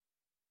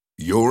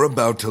You're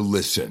about to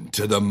listen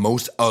to the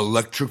most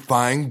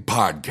electrifying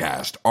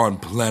podcast on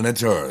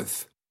planet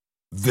Earth.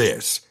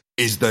 This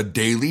is the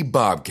Daily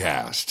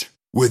Bobcast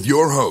with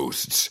your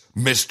hosts,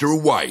 Mr.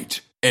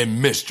 White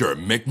and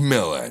Mr.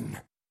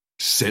 McMillan.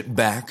 Sit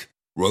back,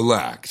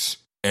 relax,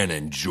 and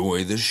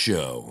enjoy the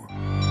show.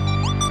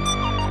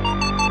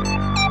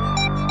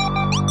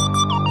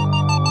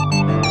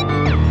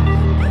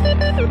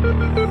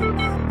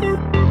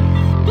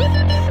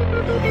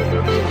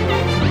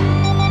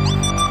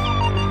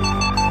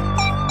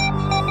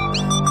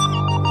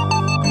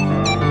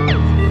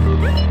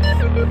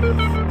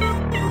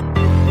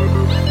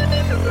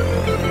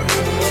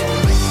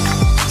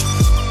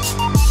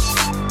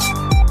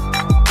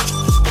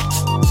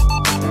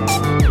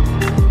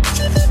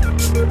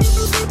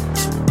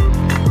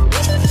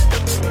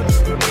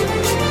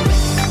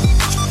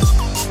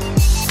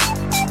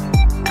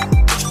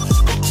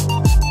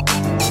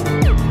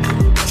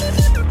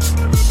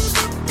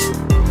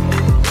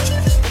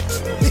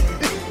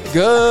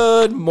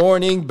 Good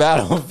morning,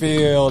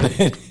 Battlefield.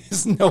 It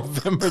is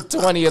November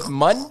 20th,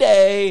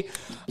 Monday,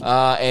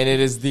 and it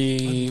is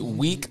the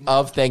week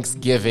of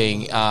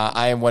Thanksgiving.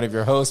 I am one of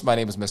your hosts. My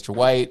name is Mr.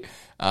 White.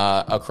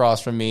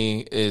 Across from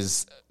me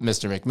is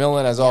Mr.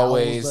 McMillan, as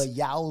always.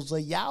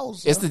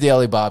 Yowza. It's the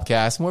Daily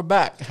Bobcast, and we're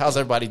back. How's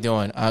everybody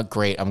doing?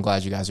 Great. I'm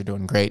glad you guys are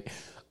doing great.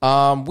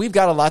 We've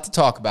got a lot to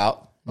talk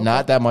about. Okay.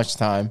 Not that much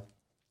time.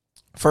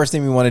 First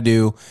thing we want to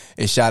do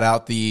is shout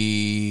out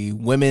the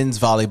women's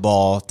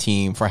volleyball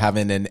team for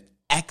having an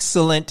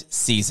excellent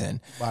season.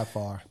 By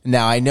far.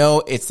 Now, I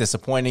know it's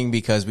disappointing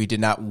because we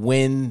did not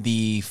win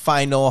the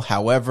final.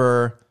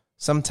 However,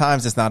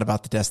 sometimes it's not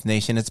about the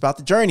destination. It's about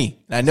the journey.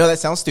 And I know that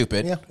sounds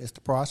stupid. Yeah, it's the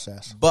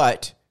process.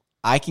 But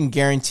I can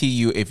guarantee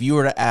you, if you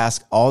were to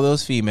ask all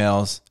those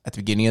females at the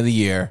beginning of the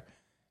year,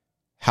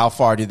 how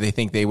far do they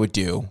think they would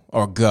do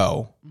or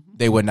go,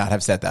 they would not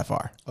have said that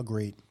far.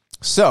 Agreed.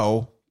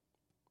 So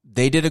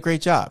they did a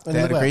great job. They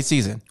had a great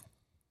season.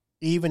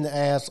 Even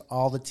as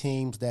all the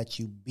teams that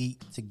you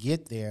beat to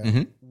get there,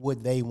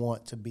 would they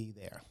want to be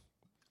there?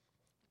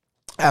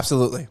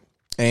 Absolutely.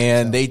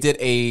 And they did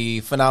a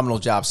phenomenal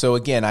job. So,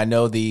 again, I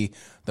know the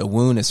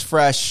wound is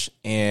fresh,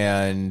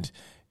 and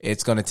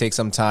it's going to take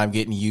some time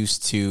getting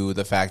used to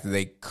the fact that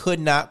they could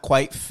not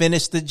quite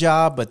finish the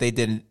job, but they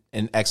did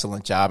an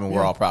excellent job, and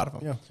we're all proud of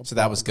them. Yeah. So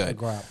that was good.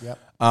 Yep.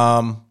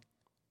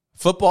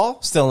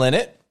 Football, still in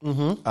it.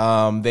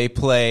 They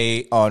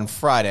play on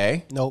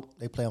Friday. Nope,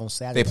 they play on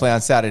Saturday. They play on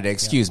Saturday,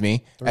 excuse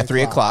me, at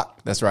 3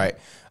 o'clock. That's right.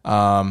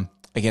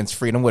 Against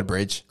Freedom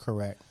Woodbridge.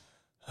 Correct.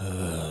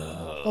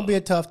 It'll be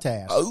a tough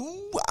task.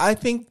 I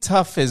think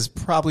tough is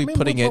probably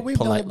putting it politely. We've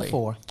done it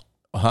before.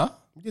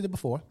 We did it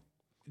before.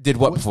 Did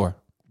what before?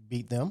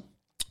 Beat them.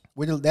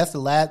 That's the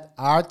last.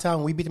 Our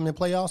time we beat them in the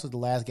playoffs is the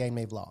last game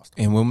they've lost.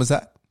 And when was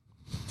that?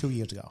 2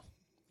 years ago.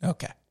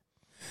 Okay.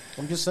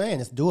 I'm just saying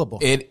it's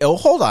doable.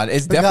 Hold on.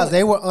 It's because definitely,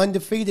 they were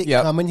undefeated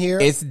coming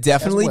here. It's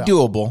definitely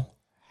doable.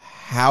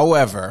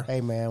 However, hey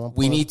man,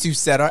 we need to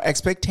set our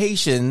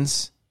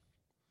expectations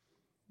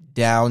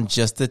down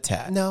just a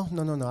tad. No.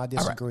 I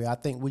disagree. Right. I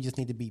think we just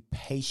need to be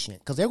patient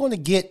because they're going to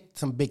get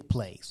some big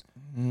plays.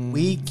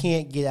 We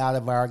can't get out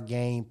of our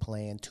game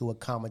plan to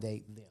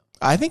accommodate them.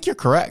 I think you're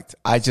correct.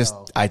 I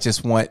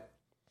just want.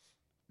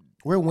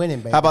 We're winning,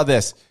 baby. How about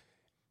this?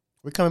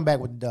 We're coming back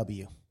with the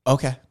W.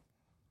 Okay.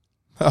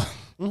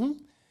 Remember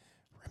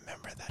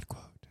that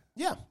quote.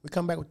 Yeah, we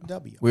come back with the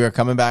W. We are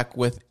coming back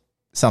with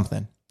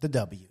something. The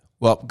W.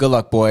 Well, good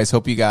luck, boys.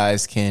 Hope you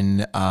guys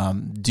can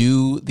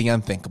do the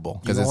unthinkable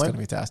because it's going to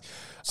be a task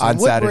on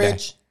Saturday.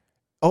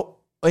 Oh,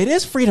 it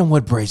is Freedom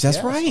Woodbridge.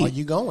 That's right. Are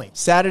you going?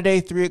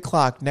 Saturday, 3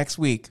 o'clock next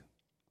week.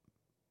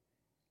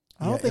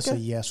 I don't think it's a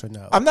yes or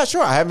no. I'm not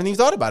sure. I haven't even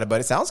thought about it,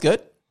 but it sounds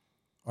good.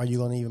 Are you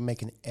going to even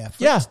make an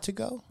effort to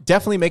go?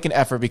 Definitely make an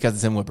effort because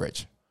it's in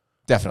Woodbridge.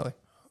 Definitely.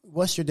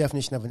 What's your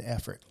definition of an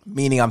effort?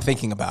 Meaning I'm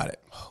thinking about it.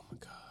 Oh my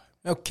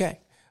God. Okay.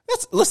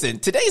 Listen,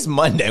 today's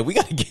Monday. We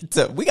got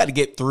to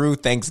get through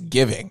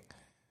Thanksgiving.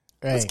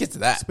 Hey, let's get to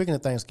that. Speaking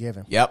of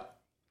Thanksgiving. Yep.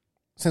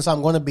 Since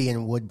I'm going to be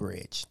in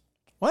Woodbridge.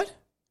 What?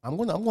 I'm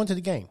going to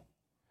the game.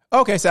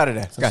 Okay,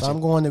 Saturday. Since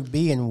I'm going to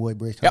be in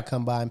Woodbridge, can I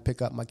come by and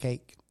pick up my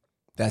cake?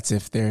 That's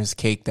if there's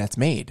cake that's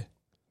made.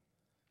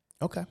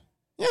 Okay.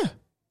 Yeah.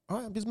 All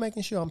right, I'm just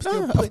making sure. I'm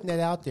still putting that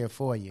out there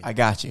for you. I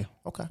got you.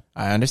 Okay.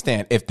 I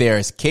understand. If there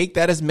is cake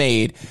that is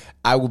made,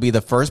 I will be the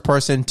first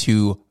person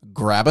to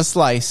grab a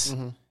slice,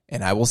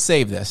 and I will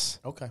save this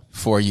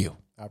for you.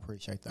 I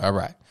appreciate that. All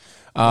right.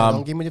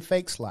 Don't give me the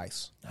fake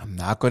slice. I'm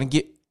not going to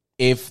get...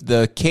 If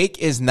the cake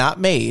is not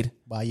made...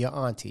 By your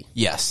auntie.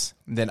 Yes.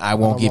 Then I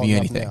won't give you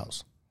anything.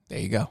 Else. There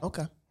you go.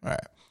 Okay. All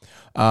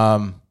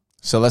right.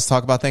 So let's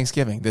talk about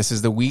Thanksgiving. This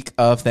is the week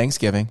of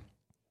Thanksgiving.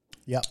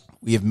 Yep.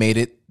 We have made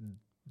it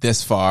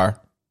this far,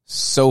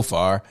 so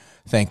far,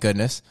 thank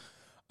goodness.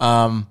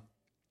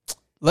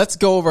 Let's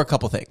go over a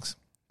couple things.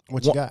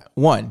 What you got?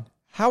 One,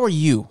 how are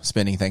you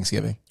spending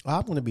Thanksgiving?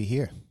 I'm going to be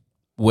here.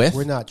 With?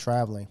 We're not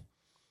traveling.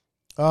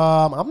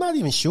 I'm not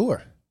even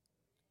sure.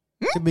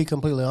 To be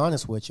completely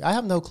honest with you, I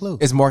have no clue.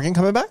 Is Morgan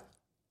coming back?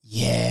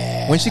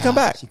 Yeah. When she come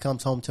back? She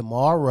comes home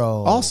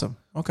tomorrow. Awesome.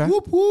 Okay.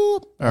 Whoop,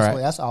 whoop. All right.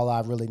 That's all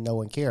I really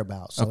know and care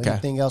about. So Okay.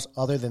 anything else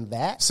other than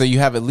that? So you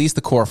have at least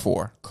the core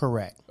 4.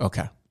 Correct.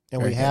 Okay. And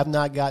Very we good. have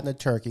not gotten a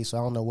turkey, so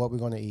I don't know what we're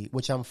going to eat,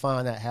 which I'm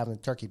fine at having a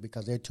turkey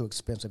because they're too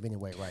expensive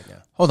anyway right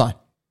now. Hold on.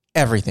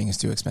 Everything is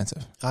too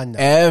expensive. I know.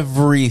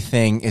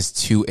 Everything is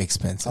too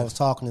expensive. I was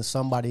talking to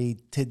somebody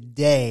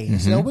today. He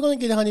said, we're going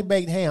to get a honey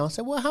baked ham. I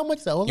said, well, how much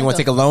is that? You want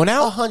to take a loan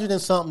out? $100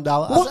 and something.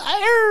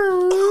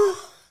 I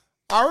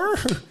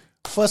said,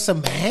 for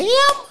some ham?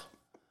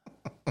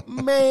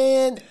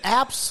 Man,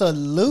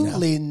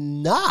 absolutely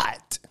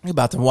not. You're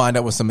about to wind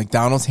up with some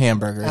McDonald's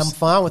hamburgers. I'm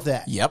fine with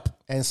that. Yep.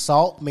 And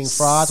salt,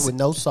 fries with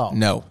no salt.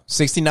 No.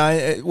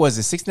 69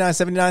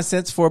 79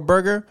 cents for a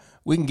burger?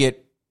 We can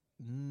get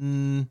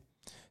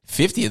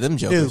 50 of them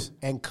jokers. Dude,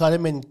 and cut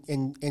them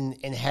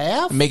in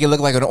half? Make it look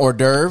like an hors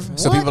d'oeuvre.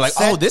 So people are like,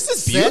 oh, this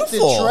is beautiful. Set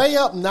the tray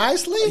up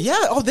nicely? Yeah.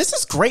 Oh, this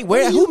is great.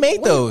 Who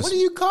made those? What do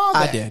you call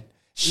that? I did.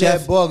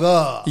 Chef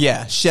Burger.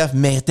 Yeah. Chef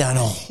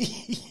McDonald.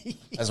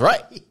 That's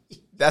right.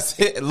 That's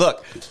it.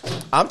 Look,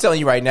 I'm telling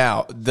you right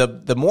now,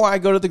 the more I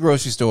go to the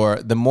grocery store,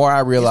 the more I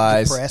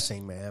realize it's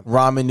depressing, man.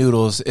 Ramen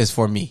noodles is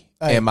for me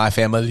and my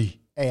family.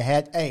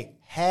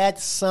 Had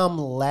some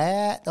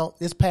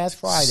this past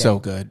Friday. So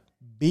good.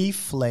 Beef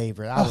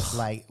flavored. I was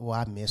like, well,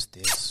 I missed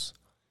this.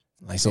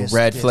 Like some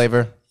red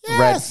flavor,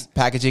 Yes. red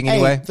packaging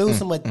anyway. Threw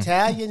some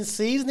Italian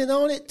seasoning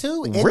on it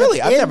too.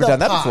 Really? I've never done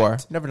that before.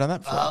 Never done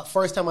that before.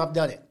 First time I've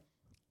done it.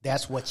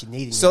 That's what you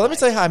need. So let me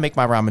tell you how I make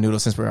my ramen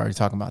noodles since we're already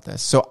talking about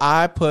this. So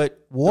I put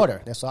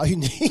water. That's all you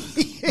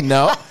need.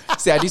 No.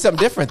 See, I do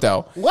something different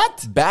though.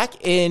 What?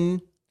 Back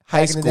in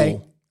high in the school.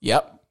 day?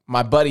 Yep.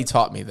 My buddy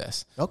taught me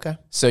this. Okay.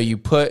 So you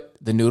put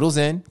the noodles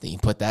in, then you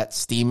put that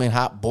steaming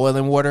hot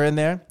boiling water in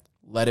there,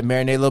 let it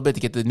marinate a little bit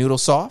to get the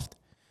noodles soft.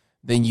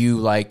 Then you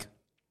like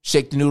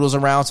shake the noodles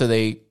around so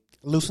they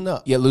loosen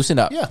up. Yeah, loosen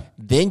up. Yeah.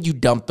 Then you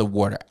dump the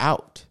water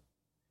out.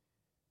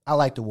 I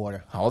like the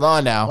water. Hold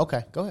on now.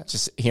 Okay, go ahead.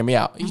 Just hear me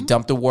out. You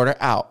dump the water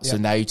out. So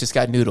now you just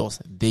got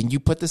noodles. Then you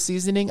put the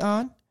seasoning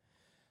on.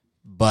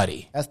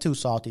 Buddy. That's too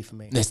salty for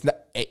me. It's not,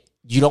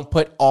 you don't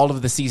put all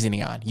of the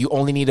seasoning on. You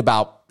only need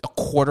about a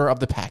quarter of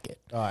the packet.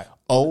 All right.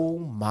 Oh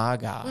my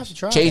gosh.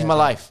 that, Changed my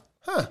life.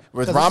 Huh.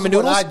 With 'Cause ramen this is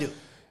noodles. what I do.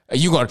 Are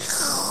you going?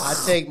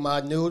 I take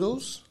my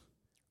noodles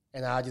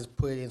and I just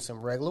put it in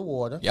some regular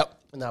water. Yep.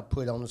 And I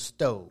put it on the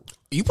stove.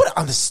 You put it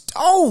on the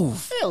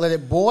stove. Yeah, let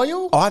it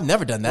boil. Oh, I've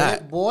never done When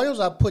that. it boils,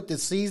 I put the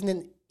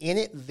seasoning in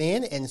it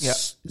then and Yep.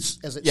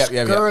 as it Yep,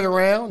 stir it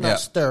around, Yep. not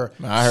stir.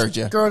 I heard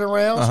you. Stir it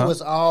around so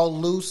it's all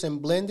loose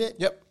and blended.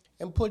 Yep.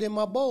 And put it in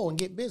my bowl and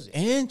get busy.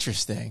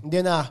 Interesting. And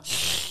then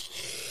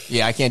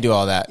Yeah, I can't do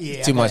all that.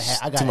 Yeah, too I much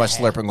gotta have.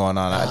 slurping going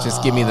on.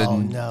 Just give me the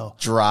no.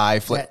 dry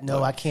flip.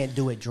 No, I can't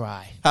do it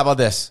dry. How about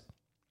this?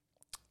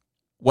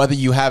 Whether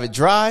you have it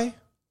dry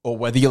or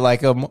whether you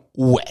like them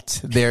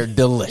wet, they're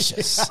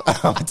delicious.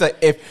 I'm gonna tell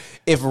you,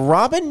 if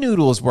ramen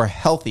noodles were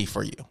healthy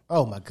for you,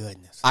 Oh my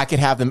goodness. I could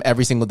have them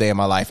every single day of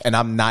my life, and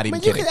I'm not even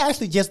Man, you kidding. could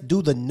actually just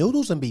do the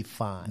noodles and be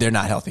fine. They're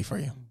not healthy for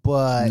you.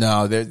 But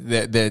No,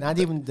 they're not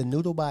even the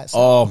noodle by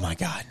itself. Oh my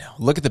god, no!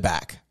 Look at the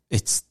back.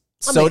 It's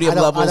I mean, sodium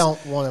levels. I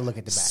don't want to look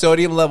at the back.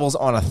 Sodium levels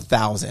on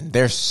 1,000.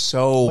 They're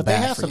so But they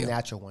bad have for some you.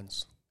 natural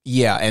ones.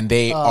 Yeah, and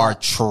they are My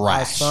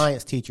trash.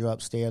 science teacher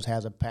upstairs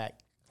has a pack.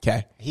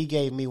 Okay, He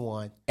gave me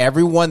one.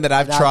 everyone that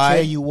I've And tried. I'll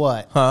tell you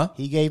what. Huh?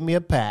 He gave me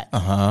a pack.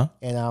 Uh-huh.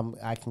 And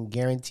I can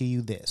guarantee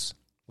you this,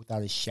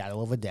 without a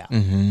shadow of a doubt.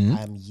 Mm-hmm.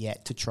 I am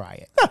yet to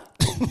try it.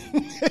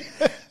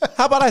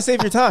 How about I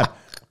save your time?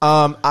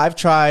 I've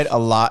tried a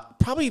lot,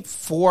 probably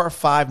 4 or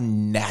 5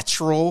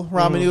 natural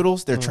ramen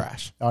noodles. They're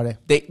trash. Are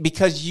they?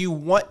 Because you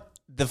want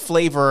the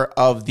flavor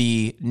of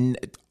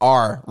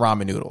our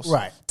ramen noodles,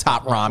 Right.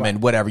 Top ramen,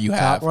 whatever you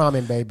have, Top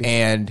ramen, baby.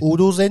 and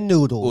Oodles and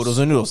noodles. oodles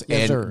and noodles, Yes,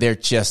 and sir. they're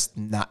just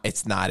not.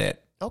 It's not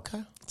it.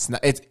 Okay. It's not.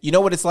 It's you know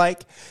what it's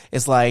like.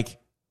 It's like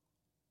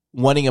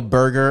wanting a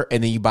burger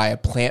and then you buy a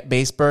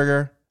plant-based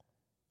burger.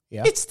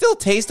 Yeah. It still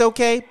tastes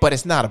okay, but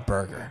it's not a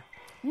burger.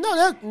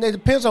 No, it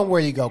depends on where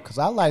you go, because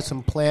I like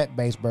some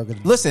plant-based burgers.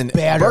 Listen,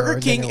 better Burger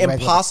than King the regular.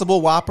 Impossible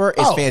Whopper is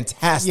Oh,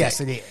 fantastic.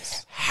 Yes, it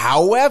is.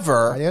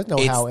 However, There's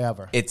no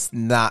however. It's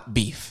not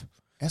beef.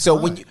 That's so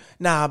fine. when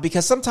you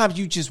because sometimes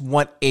you just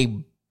want a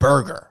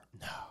burger.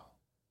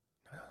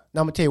 Now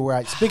I'm gonna tell you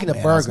where. Speaking of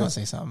Man, I was burgers, gonna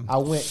say something. I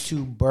went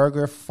to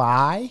Burger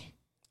Fi.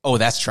 Oh,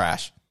 that's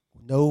trash.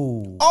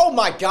 No, Oh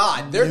my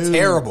God, they're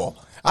terrible.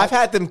 I've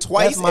had them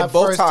twice that's my and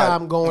both first times.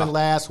 time going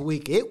last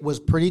week. It was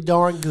pretty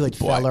darn good,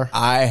 feller.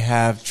 I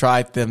have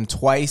tried them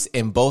twice,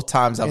 and both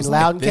times I was In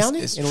like, Loudoun "This County,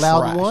 is in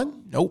Loudoun trash."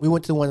 one. Nope. We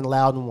went to the one in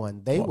Loudoun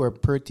one. They were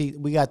pretty.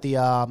 We got the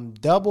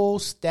double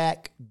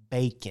stack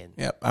bacon.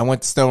 Yep. I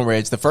went to Stone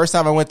Ridge. The first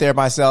time I went there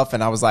myself,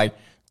 and I was like,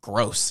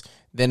 gross.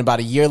 Then about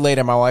a year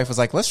later, my wife was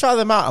like, let's try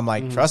them out. I'm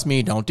like, trust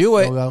me, don't do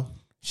it. Okay.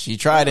 She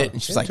tried it,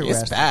 and she's like, it's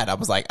Interesting. bad. I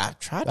was like, I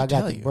tried to I got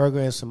tell the you. burger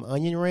and some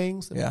onion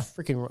rings. The Yeah.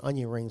 freaking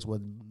onion rings were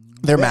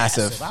They're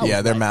massive. I was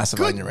Yeah, they're like, massive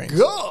good onion rings.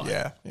 God.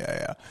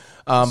 Yeah.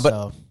 But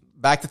So-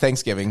 back to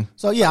Thanksgiving.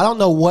 So, yeah, I don't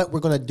know what we're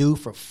going to do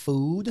for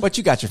food. But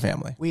you got your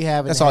family. We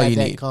haven't That's had all you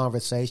that need.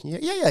 conversation.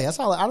 Yeah. That's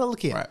all. I don't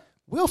look here. Right.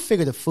 We'll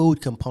figure the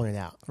food component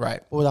out.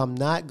 Right. But what I'm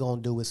not going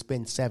to do is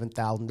spend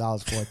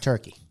 $7,000 for a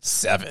turkey.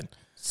 7,000.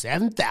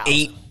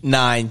 8,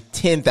 9,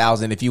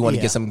 10,000 if you want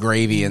to get some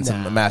gravy and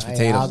some mashed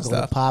potatoes I'll and go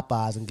stuff. to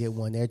Popeyes and get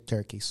one of their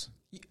turkeys.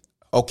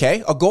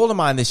 Okay. A goal of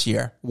mine this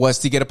year was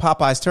to get a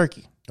Popeyes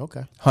turkey.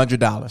 Okay.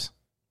 $100.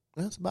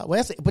 That's about.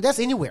 Well, but that's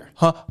anywhere.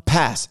 Huh?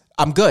 Pass.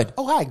 I'm good.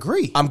 Oh, I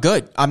agree. I'm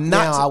good. I'm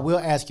not. Now I will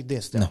ask you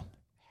this though: No.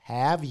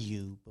 Have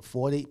you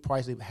before the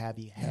price? Have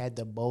you had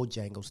the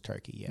Bojangles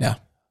turkey yet? No.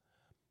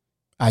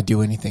 I'd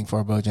do anything for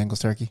a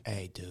Bojangles turkey.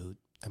 Hey, dude,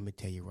 let me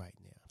tell you right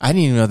now. I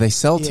didn't even know they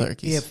sell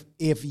turkeys.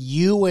 If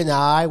you and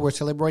I were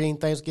celebrating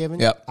Thanksgiving,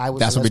 Yep. I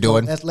would. That's say, what we're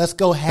doing. Let's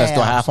go half. Let's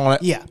go half on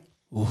it? Yeah.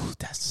 Ooh,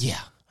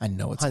 I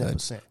know it's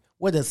 100%. good.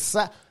 With a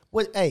side.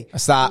 Hey,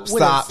 Stop,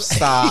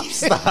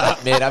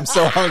 man. I'm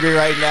so hungry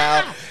right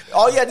now.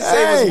 All you had to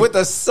say was with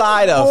a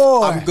side of,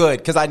 boy. I'm good,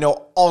 because I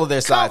know all of their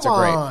sides are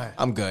great. on.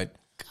 I'm good.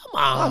 Come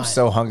on. I'm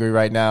so hungry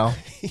right now.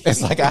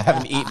 It's like I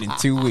haven't eaten in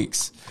 2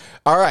 weeks.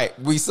 All right.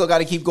 We still got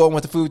to keep going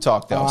with the food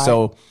talk, though. Right.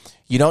 So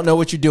you don't know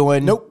what you're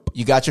doing. Nope.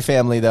 You got your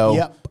family, though.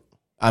 Yep.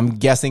 I'm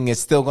guessing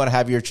it's still going to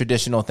have your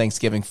traditional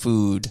Thanksgiving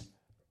food,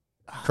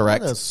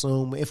 correct? I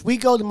assume if we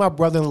go to my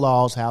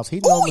brother-in-law's house,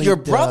 he Oh, normally your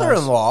does-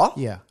 brother-in-law?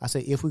 Yeah, I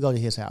say if we go to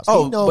his house.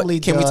 Oh, he normally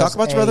but can we does talk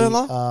about your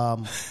brother-in-law?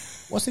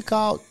 What's it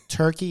called?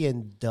 Turkey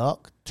and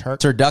duck?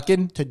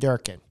 Turducken?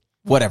 Turducken.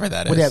 Whatever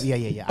that is. Whatever.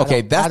 Yeah.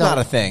 Okay, that's not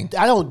a thing.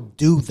 I don't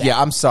do that. Yeah,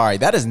 I'm sorry.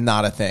 That is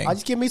not a thing. I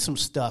just give me some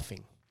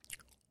stuffing,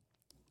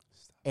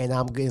 and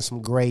I'm getting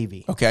some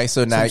gravy. Okay,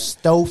 so now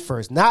Some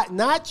Stofers,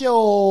 not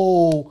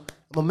your.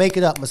 I'm gonna make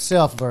it up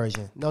myself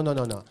version. No. you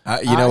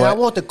know I what?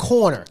 want the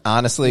corner.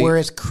 Honestly, where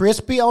it's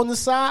crispy on the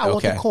side. I want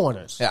Okay. the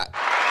corners. yeah,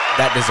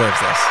 that deserves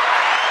this.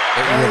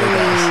 It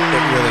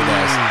really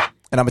does.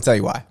 And I'm gonna tell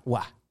you why.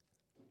 Why?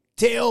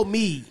 Tell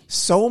me.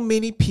 So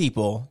many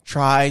people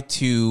try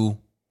to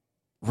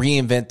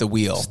reinvent the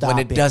wheel when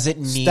it doesn't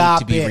need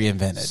to be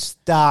reinvented.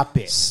 Stop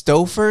it.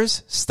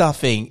 Stouffer's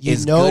stuffing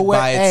is know good what?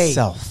 by Hey,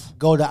 itself.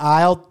 Go to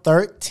aisle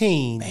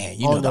 13 Man,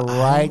 you know on the the aisle.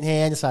 right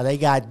hand side. They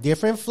got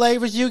different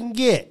flavors you can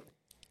get.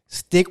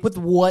 Stick with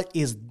what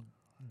is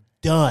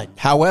done.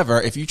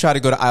 However, if you try to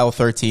go to aisle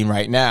 13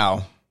 right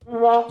now,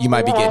 you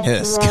might be getting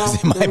hissed because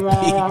it might be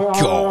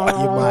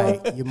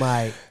gone. You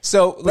might.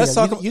 So let's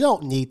talk. You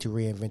don't need to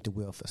reinvent the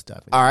wheel for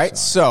stuff. All right,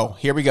 so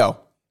here we go.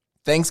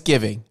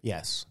 Thanksgiving.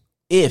 Yes.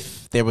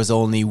 If there was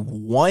only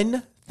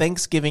one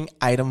Thanksgiving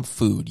item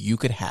food you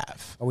could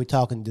have. Are we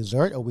talking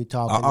dessert or are we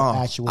talking the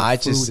actual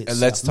food itself?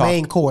 Let's talk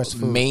main course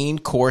food. Main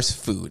course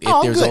food. If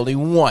Oh, there's good. only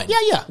one.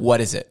 Yeah. What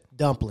is it?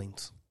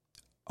 Dumplings.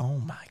 Oh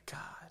my God.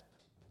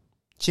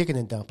 Chicken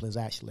and dumplings,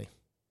 actually.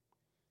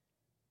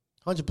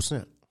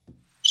 100%.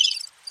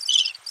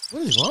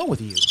 What is wrong with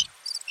you?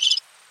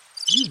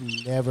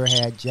 You've never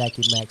had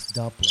Jackie Mac's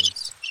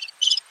dumplings.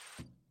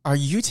 Are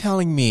you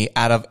telling me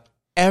out of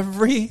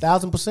every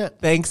 1,000%.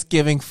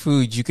 Thanksgiving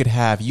food you could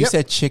have, you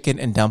said chicken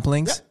and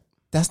dumplings? Yep.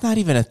 That's not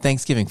even a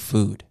Thanksgiving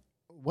food.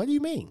 What do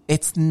you mean?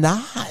 It's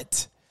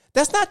not.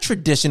 That's not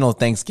traditional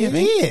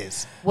Thanksgiving. It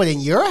is. Well, in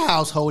your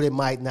household, it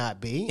might not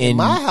be. In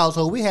my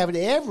household, we have it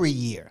every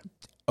year.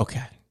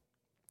 Okay.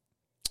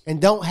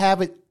 And don't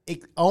have it we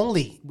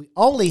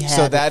only have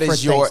So that it for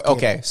is your Thanksgiving.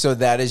 okay. So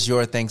that is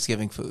your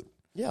Thanksgiving food.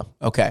 Yeah.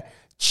 Okay.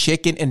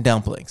 Chicken and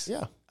dumplings.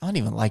 Yeah. I don't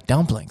even like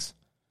dumplings.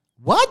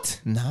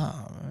 What? No.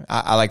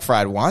 I like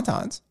fried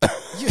wontons.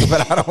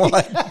 But I don't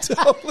like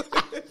dumplings.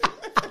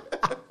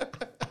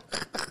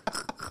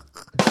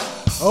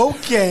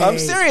 Okay. I'm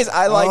serious.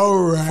 I like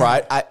All right.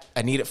 fried.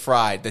 I need it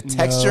fried. The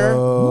texture.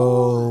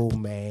 Oh,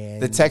 man.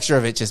 The texture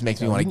of it just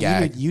makes me want to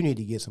gag. You need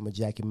to get some of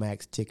Jackie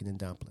Mac's chicken and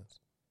dumplings.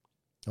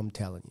 I'm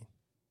telling you.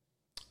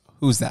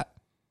 Who's that?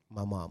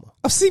 My mama.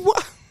 Oh, see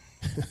what?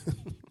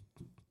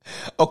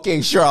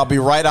 Okay, sure. I'll be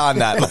right on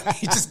that. Let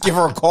me just give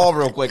her a call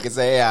real quick and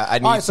say, "Yeah, I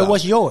need." All right, so some.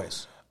 what's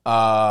yours?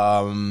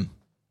 You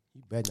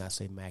better not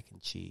say mac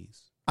and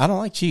cheese. I don't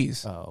like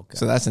cheese. Oh, okay.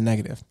 So that's a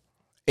negative.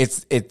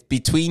 It's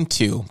between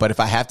two, but if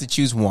I have to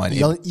choose one,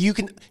 You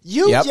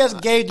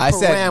just gave the I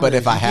said, parameters. but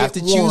if I You have to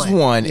get choose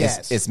one,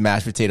 yes. it's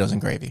mashed potatoes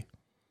and gravy.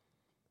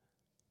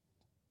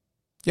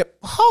 Yep.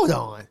 Hold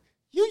on.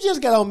 You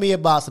just got on me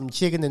about some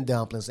chicken and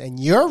dumplings, and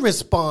your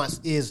response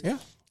is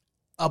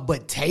a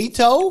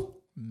potato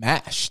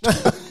Mashed.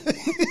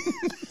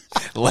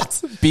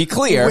 Let's be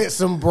clear. with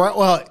some brown.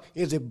 Well,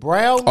 is it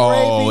brown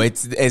Oh, gravy?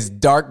 it's as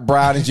dark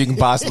brown as you can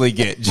possibly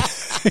get.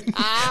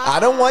 I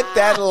don't want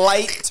that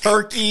light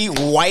turkey,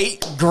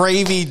 white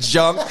gravy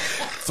junk.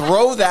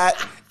 Throw that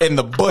in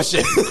the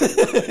bushes.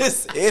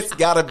 It's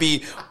got to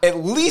be at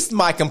least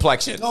my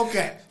complexion.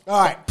 Okay.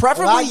 All right.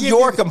 Preferably Well, I'll give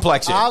your you-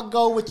 complexion. I'll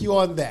go with you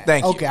on that.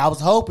 Thank you. Okay, I was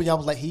hoping. I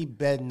was like, he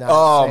better not.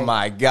 Oh, say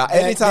my God.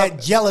 That, Anytime.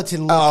 that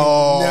gelatin looking.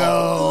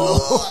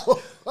 Oh. No.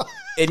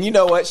 And you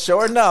know what?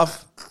 Sure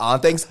enough,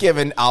 on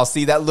Thanksgiving, I'll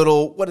see that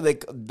little, what are they,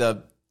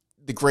 the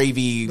the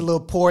gravy, The little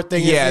pour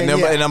thing. yeah, in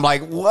and, there, and I'm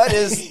like, what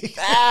is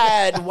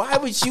that? Why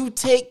would you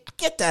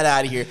get that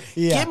out of here?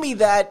 Yeah. Give me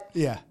that.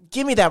 Yeah.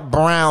 Give me that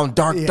brown,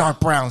 dark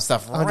brown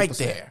stuff right 100%.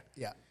 there.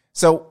 Yeah.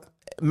 So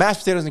mashed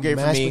potatoes and gravy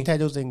Mashed for me.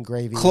 potatoes and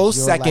gravy. Close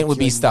is second would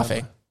be your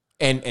stuffing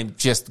number. and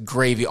just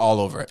gravy all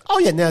over it. Oh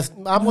yeah, now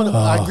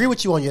I agree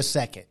with you on your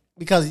second,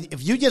 because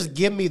if you just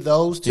give me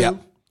those two, Yep.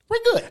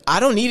 we're good. I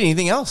don't need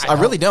anything else. I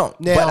really don't.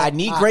 Now, but I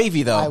need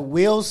gravy though. I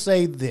will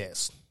say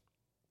this: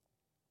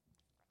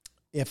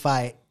 if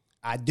I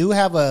do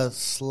have a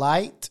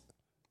slight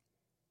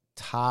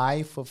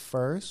tie for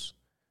first,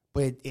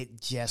 but it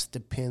just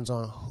depends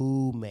on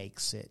who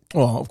makes it.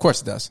 Well, of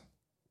course it does.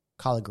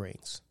 Collard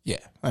greens. Yeah,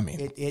 I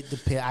mean, It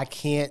depends. I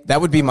can't. that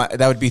would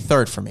be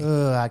third for me.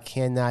 I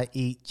cannot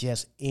eat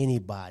just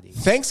anybody.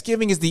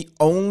 Thanksgiving is the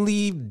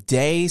only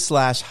day /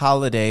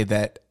 holiday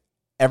that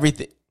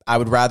everything I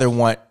would rather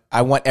want.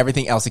 I want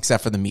everything else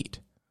except for the meat.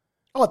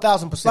 Oh,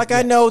 1,000%. Like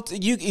I know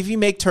if you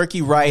make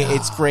turkey right,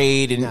 it's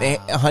great, and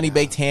honey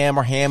baked ham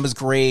or ham is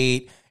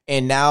great.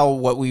 And now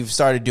what we've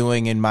started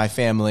doing in my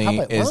family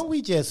why is don't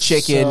we just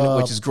chicken,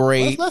 sub- which is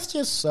great. Let's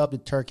just sub the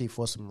turkey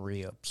for some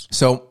ribs.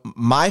 So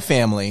my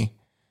family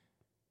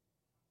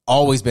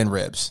always been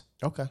ribs.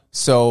 Okay.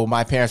 So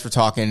my parents were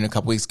talking a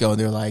couple weeks ago, and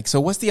they're like, "So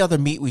what's the other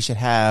meat we should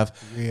have?"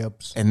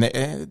 Ribs.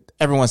 And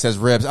everyone says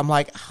ribs. I'm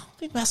like, I'll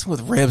be messing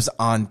with ribs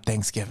on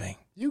Thanksgiving.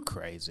 You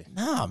crazy.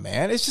 Nah,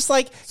 man. It's just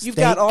like you've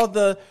got all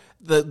the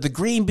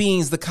green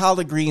beans, the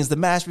collard greens, the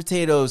mashed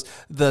potatoes,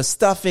 the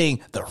stuffing,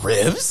 the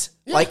ribs.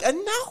 Yeah. Like,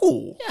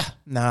 no. Yeah.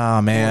 Nah, You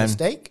want man. a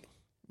steak?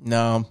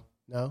 No.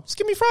 No. Just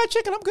give me fried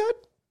chicken. I'm good.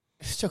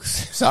 Sorry.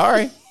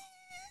 Sorry.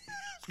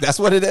 That's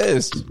what it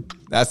is.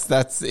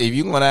 That's if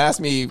you want to ask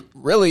me,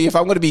 really, if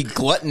I'm going to be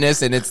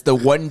gluttonous and it's the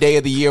one day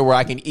of the year where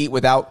I can eat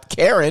without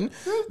caring,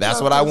 that's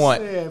what I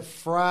want.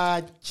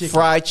 Fried chicken.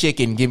 Fried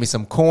chicken. Give me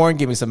some corn.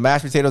 Give me some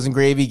mashed potatoes and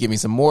gravy. Give me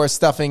some more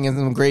stuffing and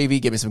some gravy.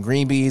 Give me some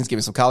green beans. Give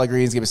me some collard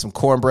greens. Give me some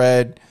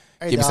cornbread.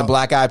 Hey, give me some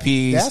black eyed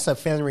peas. That's a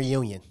family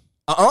reunion.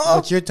 Uh-uh.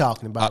 What you're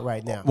talking about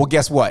right now. Well,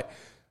 guess what?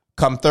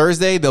 Come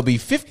Thursday, there'll be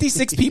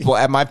 56 people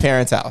at my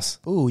parents' house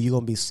Ooh, you're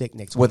going to be sick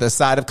next week. with a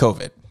side of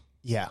COVID.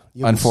 Yeah.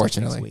 you'll be sick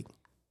Unfortunately. next week.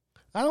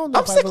 I don't know.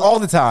 I'm sick all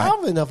the time. I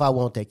don't even know if I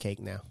want that cake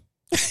now.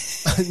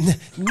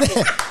 Now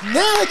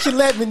that you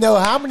let me know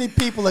how many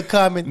people are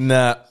coming.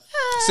 Nah.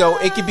 So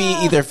it could be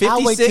either 56,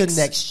 I'll wait till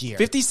next year.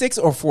 56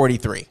 or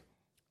 43.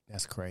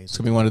 That's crazy. It's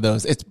going to be one of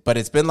those. But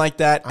it's been like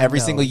that every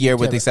I know. single year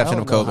with the exception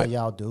I of don't know COVID. how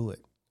y'all do it.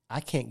 I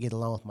can't get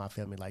along with my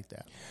family like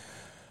that.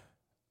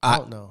 I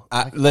don't know.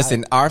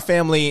 Listen, our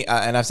family,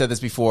 and I've said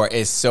this before,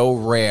 is so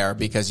rare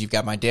because you've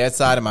got my dad's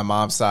side and my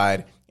mom's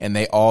side, and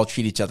they all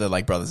treat each other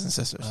like brothers and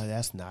sisters. Oh,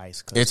 that's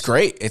nice. It's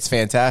great. It's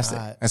fantastic.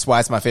 That's why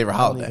it's my favorite I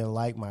don't holiday. even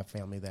like my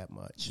family that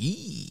much.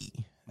 Yee.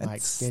 My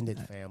extended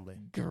family.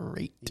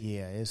 Great.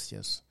 Yeah, it's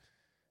just,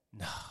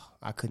 no,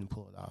 I couldn't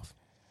pull it off.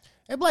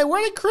 They'd be like,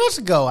 where did Chris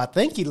go? I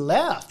think he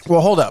left.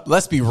 Well, hold up.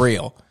 Let's be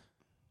real.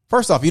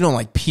 First off, you don't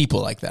like people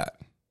like that.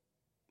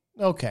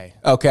 Okay.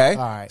 Okay?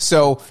 All right.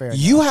 So Fair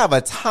you have a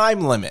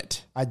time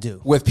limit I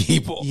do. with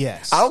people.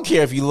 Yes. I don't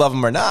care if you love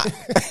them or not.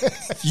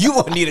 You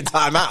going to need a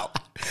timeout.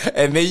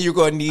 And then you're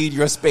going to need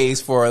your space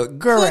for a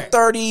good Correct.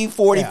 30,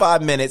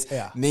 45 minutes.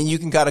 Yeah. And then you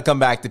can kind of come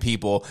back to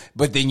people,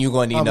 but then you're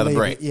going to need another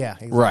break. Yeah,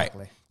 exactly. Right.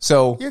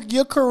 So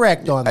You're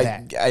correct on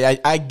that.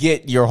 I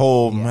get your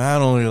whole, I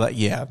don't really like,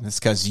 it's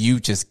because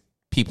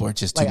people are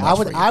just too Like much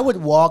for you. I would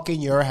walk in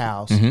your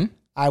house.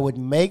 I would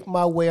make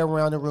my way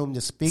around the room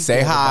to speak. Say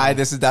to hi, everybody,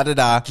 this is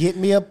da-da-da. get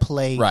me a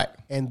plate, Right.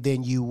 and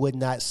then you would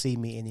not see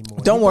me anymore.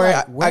 Don't You'd be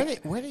worry,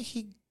 like, where did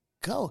he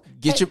go?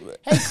 Get hey, your-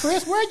 hey,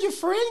 Chris, where'd your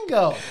friend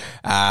go?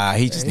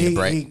 He just need a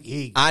break.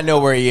 He I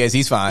know where he is.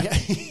 He's fine.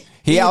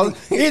 He out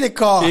in the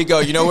car. Here you go.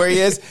 You know where he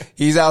is?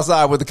 He's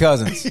outside with the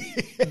cousins.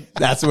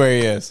 That's where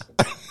he is.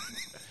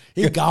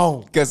 He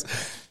gone. Because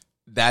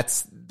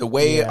that's the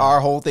way our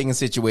whole thing is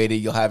situated.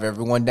 You'll have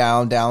everyone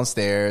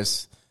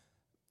downstairs,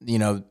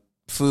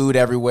 food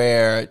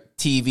everywhere,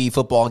 TV,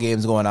 football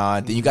games going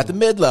on. Then you got the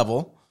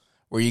mid-level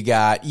where you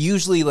got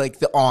usually like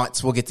the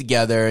aunts will get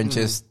together and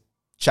just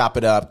chop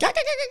it up.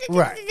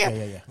 Right.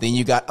 Yeah. Then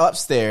you got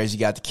upstairs, you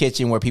got the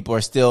kitchen where people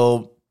are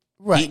still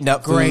eating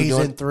up food,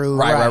 grazing through.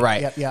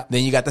 Right. Yep.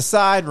 Then you got the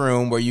side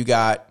room where you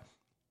got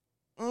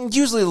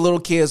usually the little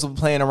kids will be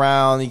playing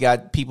around. You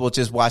got people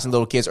just watching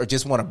little kids or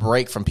just want a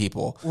break from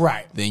people.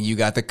 Right. Then you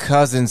got the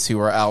cousins who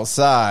are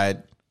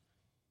outside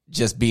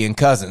just being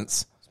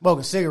cousins.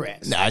 Smoking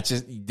cigarettes.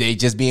 They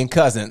just being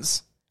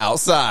cousins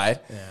outside.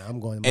 Yeah, I'm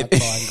going to my car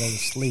and go to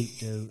sleep,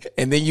 dude.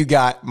 And then you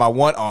got my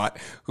one aunt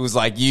who's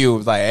like you,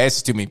 like, it's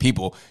just too many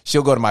people.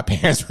 She'll go to my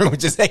parents' room and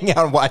just hang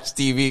out and watch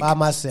TV. By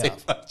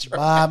myself.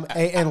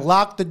 And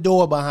lock the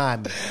door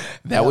behind me.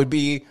 That would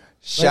be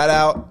shout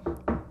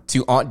out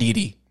to Aunt Dee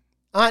Dee.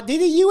 Aunt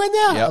Didi, you in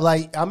there? Yep.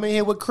 Like, I'm in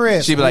here with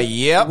Chris. She'd be like,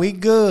 yep. We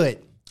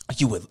good.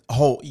 You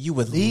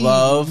would Leave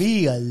love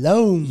me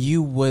alone.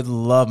 You would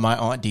love my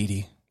Aunt Dee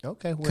Dee.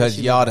 Okay. Because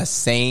y'all the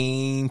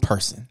same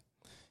person.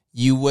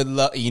 You would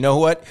love, you know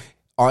what?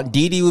 Aunt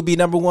Dee Dee would be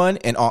number 1,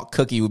 and Aunt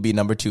Cookie would be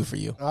number 2 for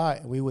you. All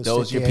right, we would.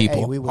 Those sit are your there,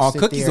 people. we would Aunt sit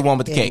Cookie's there the one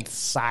with the in cake.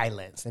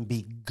 silence and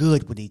be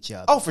good with each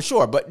other. Oh, for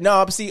sure. But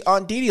no, see,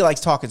 Aunt Dee Dee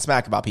likes talking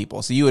smack about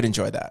people, so you would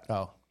enjoy that.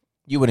 Oh.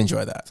 You would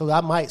enjoy that. So I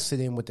might sit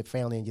in with the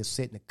family and just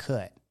sit in the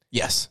cut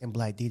Yes. and be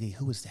like, Dee Dee,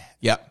 who is that?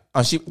 Yep.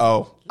 I'll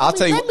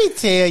tell you. Let me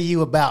tell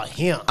you about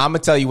him. I'm gonna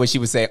tell you what she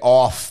would say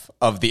off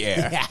of the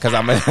air because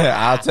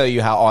I'll tell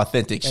you how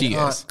authentic she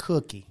Aunt is.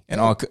 Cookie.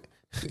 And Aunt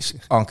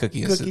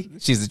Cookie is Cookie?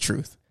 she's the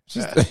truth.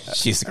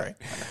 She's great.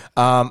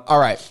 All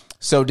right.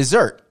 So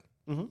dessert.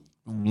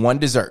 One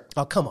dessert.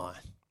 Oh, come on.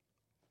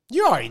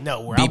 You already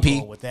know where I'm BP?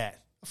 going with that.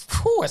 Of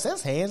course,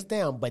 that's hands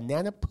down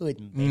banana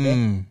pudding,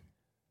 baby.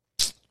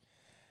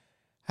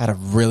 I had a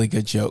really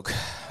good joke.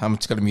 I'm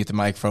just gonna mute the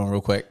microphone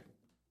real quick.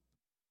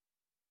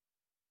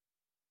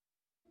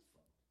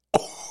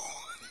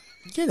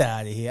 Get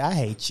out of here. I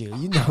hate you.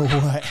 You know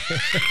what?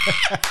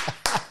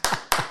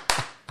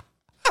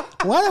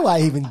 Why do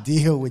I even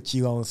deal with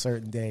you on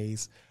certain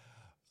days?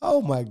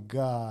 Oh, my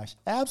gosh.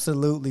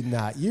 Absolutely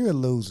not. You're a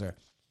loser.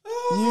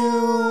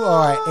 You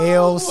are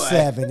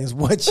L7 is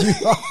what you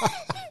are.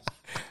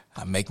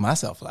 I make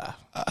myself laugh.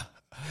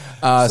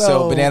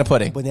 So banana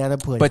pudding. Banana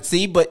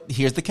pudding. But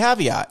here's the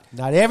caveat.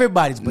 Not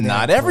everybody's banana Not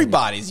pudding.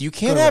 everybody's. You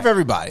can't have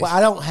everybody's. Well,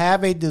 I don't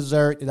have a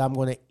dessert that I'm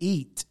going to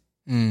eat.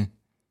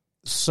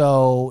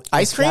 So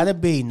Ice cream? It's gotta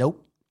be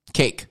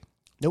Cake.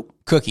 Nope.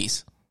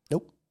 Cookies.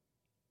 Nope.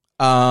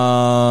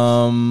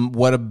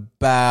 What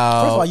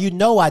about First of all, you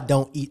know I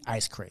don't eat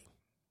ice cream.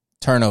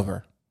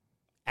 turnover?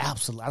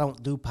 Absolutely, I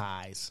don't do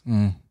pies.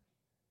 I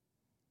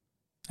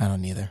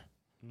don't either.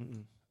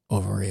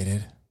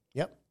 Overrated.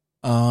 Yep.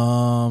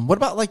 What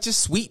about like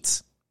just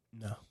sweets?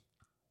 No.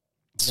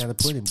 Banana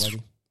pudding,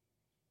 buddy.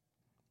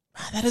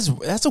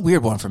 That's a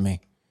weird one for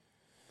me.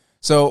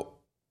 So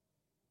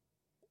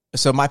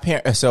my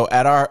parents. So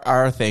at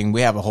our thing, we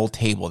have a whole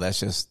table that's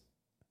just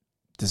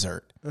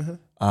dessert. They'll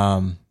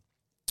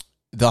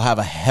have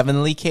a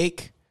heavenly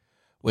cake,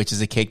 which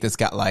is a cake that's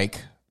got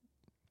like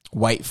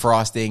white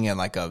frosting and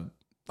like a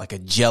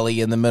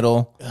jelly in the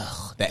middle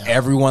that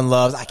everyone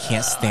loves. I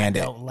can't stand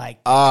it. I don't like.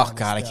 Oh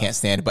God, I can't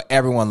stand it. But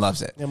everyone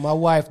loves it. And my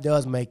wife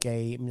does make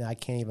I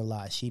can't even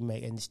lie.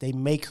 They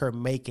make her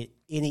make it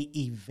any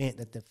event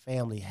that the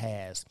family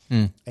has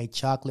a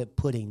chocolate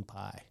pudding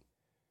pie.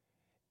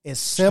 As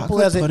simple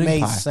Chocolate as it pudding may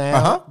pie.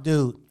 sound,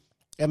 dude.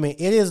 I mean,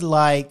 it is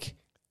like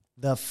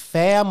the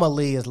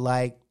family is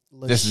like,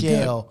 This is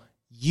Michelle,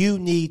 you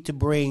need to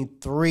bring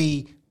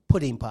 3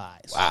 pudding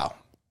pies. Wow.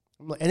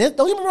 And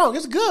don't get me wrong,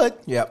 it's good.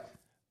 Yep.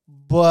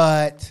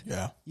 But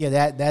Yeah.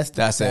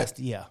 that's it.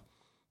 Yeah.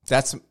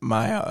 That's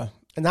my.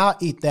 And I'll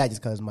eat that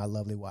just because it's my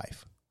lovely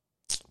wife.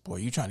 Boy,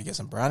 you trying to get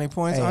some brownie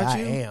points, Hey, aren't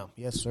you? I am.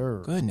 Yes,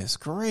 sir. Goodness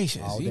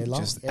gracious. All You day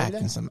long, just every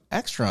acting day. some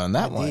extra on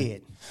that one. I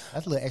did.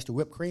 That's a little extra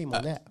whipped cream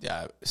on that.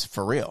 Yeah, it's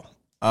for real.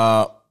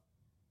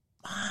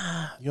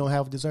 You don't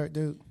have dessert,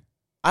 dude?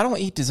 I don't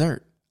eat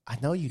dessert. I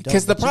know you don't.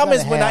 Because the but you problem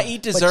is gotta when I have-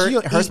 eat but dessert,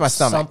 you'll it hurts eat my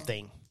stomach.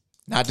 Something.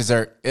 Not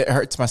dessert. It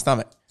hurts my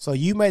stomach. So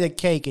you made a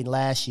cake in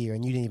last year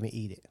and you didn't even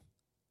eat it.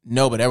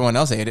 No, but everyone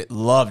else ate it,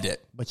 loved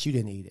it. But you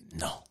didn't eat it.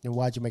 No. Then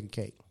why'd you make a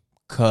cake?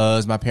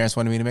 Because my parents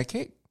wanted me to make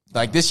cake.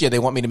 Like this year, they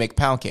want me to make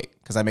pound cake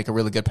because I make a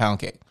really good pound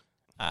cake.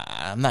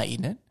 I'm not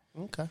eating it.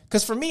 Okay.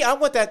 Because for me, I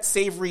want that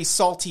savory,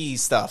 salty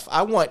stuff.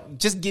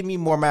 Just give me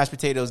more mashed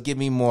potatoes, give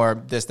me more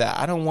this, that.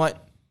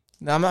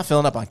 I'm not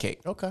filling up on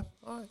cake. Okay.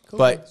 All right. Cool.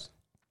 But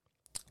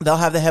they'll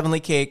have the heavenly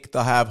cake.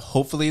 They'll have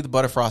hopefully the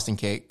butter frosting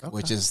cake,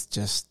 which is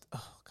just,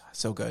 oh God,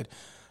 so good.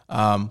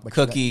 But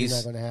Cookies. You're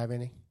not going to have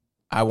any?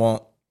 I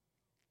won't.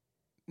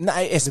 No,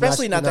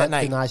 especially not that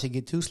night. Then I should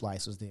get 2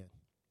 slices then.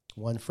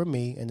 One for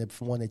me and the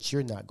one that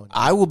you're not going to.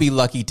 I will be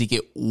lucky to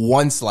get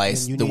one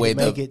slice the way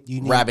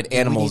the rabid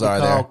animals are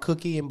there.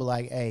 Cookie and be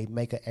like, hey,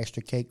 make an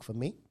extra cake for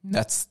me.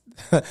 That's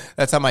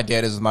how my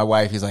dad is with my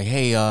wife. He's like,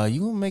 hey,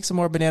 you want to make some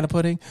more banana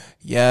pudding?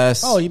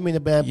 Yes. Oh, you mean the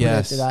banana pudding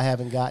Yes. that I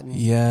haven't gotten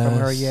Yes. from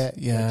her yet?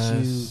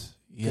 Yes.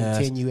 But you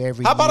continue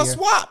every How about a year?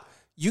 swap?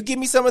 You give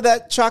me some of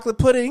that chocolate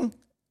pudding.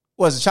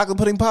 What is it, chocolate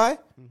pudding pie?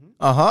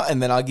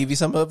 And then I'll give you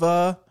some of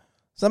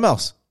something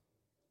else.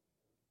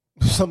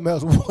 Something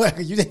else. What?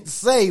 You didn't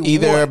say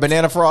Either what.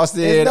 banana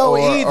frosted No, or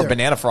either.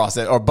 banana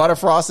frosted or butter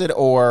frosted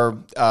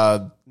or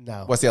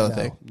No. what's the other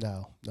thing?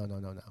 No.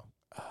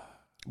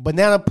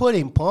 Banana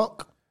pudding,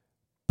 punk.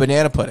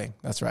 Banana pudding.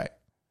 That's right.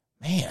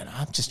 Man,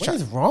 I'm just What trying.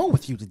 is wrong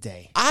with you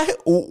today?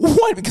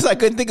 What? Because I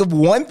couldn't think of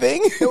one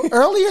thing?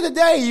 Earlier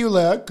today, you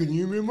like, can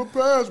you remember my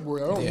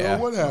password? I don't know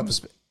what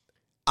happened.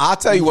 I'll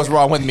tell you what's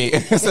wrong with me.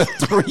 It's a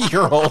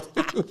 3-year-old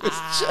who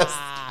is just.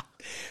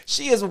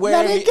 She is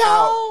wearing Let it me go.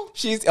 out.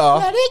 She's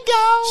Let it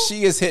go.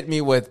 She has hit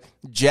me with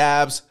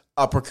jabs,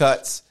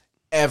 uppercuts,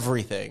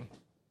 everything.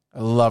 I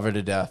love her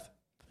to death.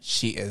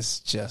 She is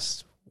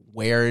just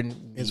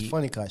wearing. It's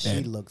funny because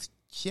she looks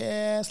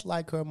just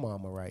like her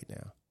mama right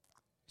now.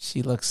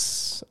 She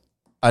looks,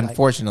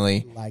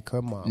 unfortunately, Like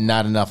her mom.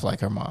 not enough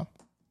like her mom.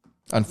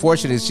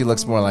 Unfortunately, she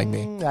looks more like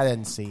me. I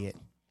didn't see it.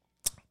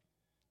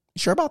 You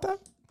sure about that?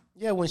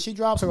 Yeah, when she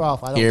drops her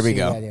off, I don't Here we see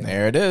go. that in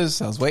There it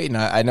is. I was waiting.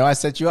 I know I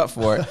set you up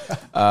for it.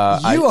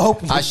 You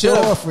opened the I should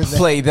door have for that.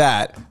 played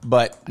that,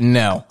 but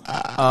no.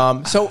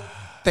 So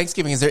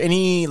Thanksgiving, is there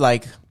any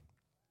like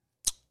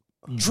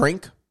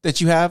drink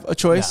that you have a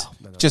choice?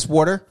 No. Just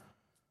water?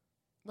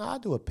 No, I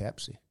do a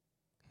Pepsi.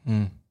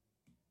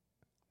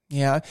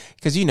 Yeah,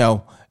 because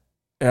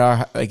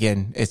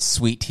again, it's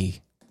sweet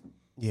tea.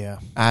 Yeah,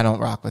 I don't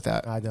rock with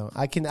that. I don't.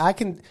 I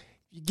can.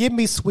 Give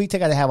me sweet tea. I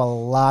got to have a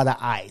lot of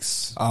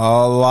ice.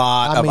 A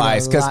lot of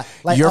ice because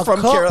Like you're a from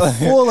cup Carolina.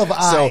 full of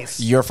ice.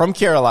 So you're from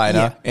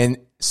Carolina, and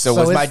so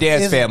was my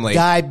dad's it's family.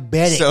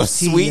 Diabetic. So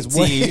tea sweet is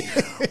what- tea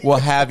will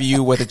have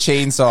you with a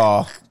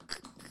chainsaw.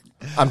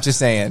 I'm just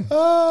saying.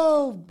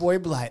 Oh boy,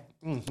 be like,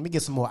 let me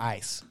get some more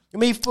ice. I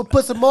mean,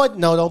 put some more.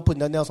 No, don't put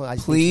nothing else on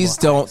ice. Please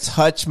don't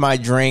touch my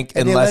drink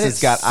And then unless let it's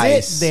got sit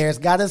ice. There, it's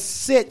got to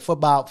sit for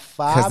about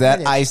 5 Because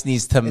minutes. that ice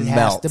needs to It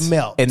melt. has to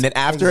melt. And then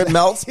after it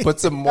melts, put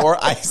some more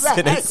ice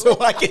in it so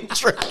I can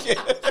drink it.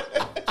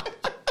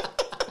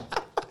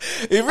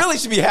 It really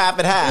should be half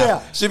and half.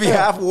 Yeah. Should be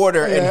half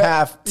water and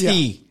half Yeah.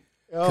 tea.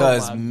 Oh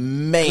Because, my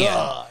man.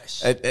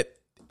 gosh.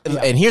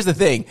 And here's the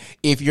thing.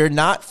 If you're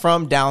not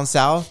from down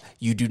south,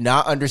 you do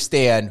not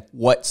understand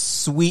what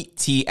sweet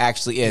tea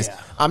actually is. Yeah.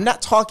 I'm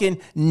not talking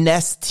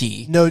Nest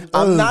tea. No,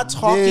 I'm not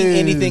talking no.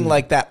 anything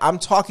like that. I'm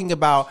talking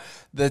about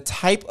the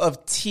type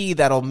of tea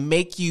that'll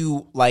make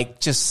you like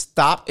just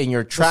stop in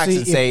your tracks see,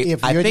 and say,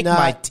 if I you're think not-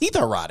 my teeth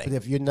are But rotting.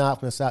 if you're not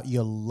from the South,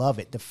 you'll love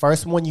it. The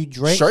first one you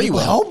drink, Sure you you'll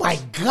be will. like,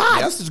 oh my God,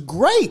 Yep. this is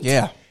great.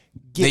 Yeah.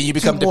 Get Then you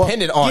become 2 more-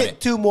 dependent on get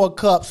it. 2 more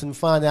cups and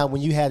find out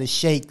when you had the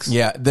shakes.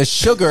 Yeah. The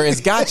sugar has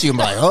got you. I'm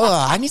like,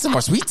 oh, I need some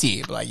more sweet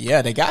tea. I'm like,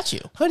 yeah, they got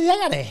you. Honey, I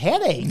got a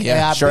headache.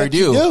 Yeah, I sure bet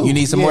do. You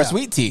need some more Yeah.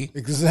 sweet tea.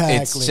 Exactly.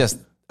 It's just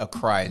a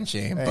crying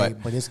shame, Hey,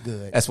 but it's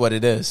good. that's what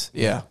it is.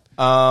 Yeah.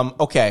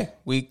 Okay.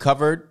 We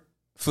covered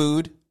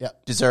food,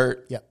 Yep.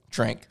 dessert, Yep.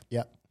 drink.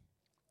 Yep.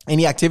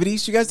 Any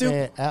activities you guys do?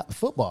 And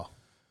football.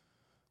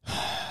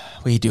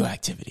 We do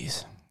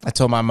activities. I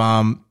told my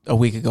mom a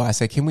week ago, I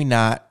said, can we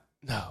not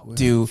No,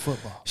 do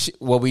football.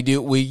 what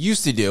we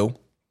used to do?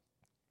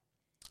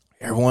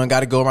 Everyone got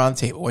to go around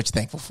the table. What you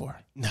thankful for?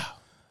 No.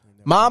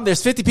 Mom,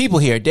 there's 50 people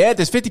here. Dad,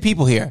 there's 50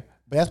 people here.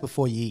 But that's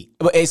before you eat.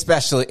 But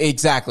especially,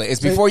 exactly.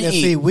 It's before you Now,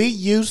 eat. See, we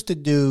used to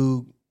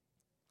do,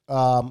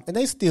 and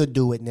they still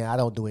do it now. I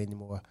don't do it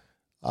anymore.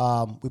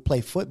 We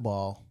play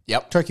football.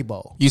 Yep. Turkey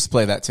bowl. Used to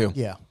play that too.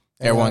 Yeah.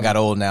 Everyone got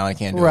old now and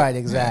can't do it. Right,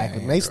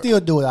 exactly. Yeah, They still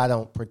do it. I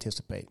don't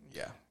participate.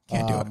 yeah.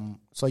 Can't do it.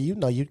 So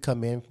you'd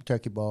come in from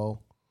turkey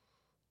bowl,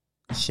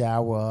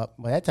 shower up.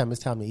 By that time,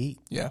 it's time to eat.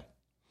 Yeah.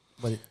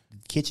 But the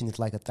kitchen is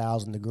like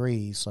 1,000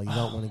 degrees, so you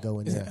don't want to go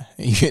in there.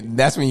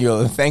 That's when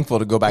you're thankful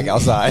to go back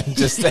outside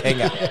just to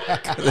hang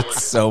out. 'Cause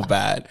it's so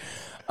bad.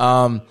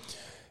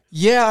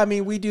 Yeah, I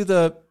mean, we do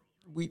the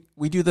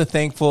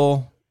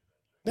thankful.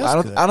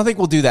 That's good. I don't think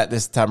we'll do that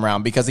this time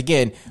around because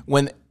again,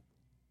 when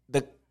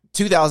the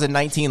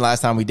 2019 last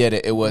time we did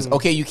it, it was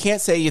okay. You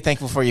can't say you're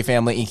thankful for your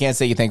family. You can't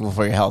say you're thankful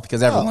for your health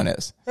because everyone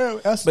is.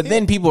 But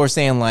then people are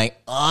saying like,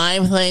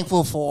 I'm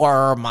thankful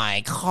for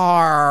my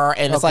car,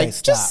 and it's Okay, like,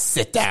 stop. just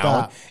sit down.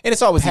 Stop. And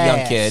it's always a young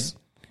Pass. kid.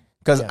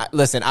 Because Yeah.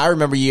 listen, I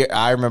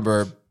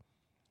remember,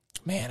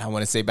 man, I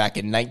want to say back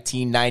in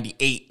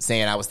 1998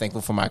 saying I was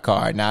thankful for my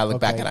car. Now I look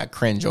back Okay. and I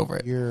cringe over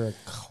it. You're a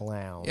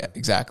clown. Yeah,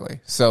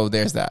 exactly. So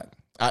there's that.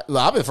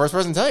 I'll be the first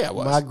person to tell you I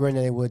was. My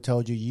granddaddy would have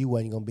told you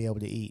wasn't going to be able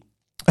to eat.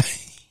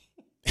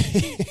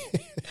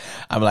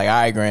 I'm like, all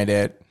right,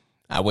 granddad.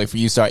 I wait for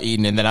you to start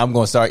eating, and then I'm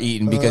going to start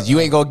eating because you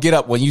ain't going to get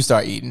up when you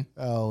start eating.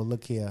 Oh,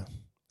 look here.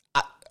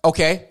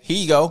 Okay, here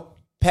you go.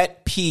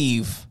 Pet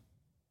peeve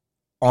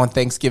on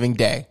Thanksgiving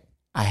Day.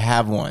 I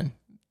have one.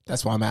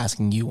 That's why I'm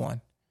asking you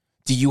one.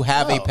 Do you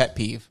have a pet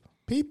peeve?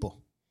 People.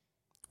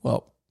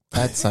 Well,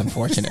 that's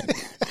unfortunate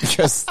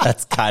because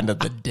that's kind of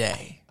the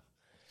day.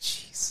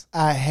 Jeez.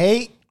 I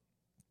hate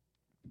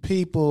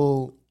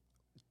people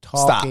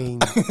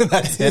talking Stop.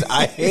 That's it.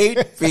 I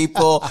hate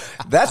people.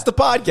 That's the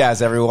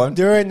podcast, everyone.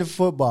 during the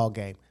football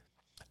game.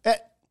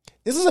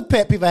 This is a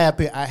pet peeve I have.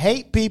 I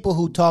hate people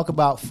who talk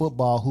about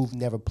football who've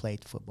never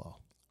played football.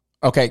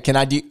 Okay, can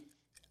I do?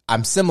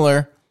 I'm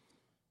similar.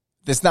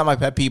 This is not my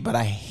pet peeve, but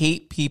I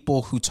hate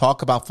people who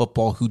talk about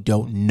football who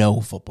don't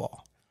know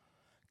football.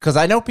 Because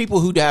I know people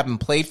who haven't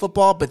played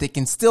football, but they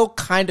can still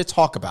kind of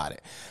talk about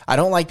it. I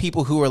don't like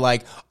people who are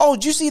like, "Oh,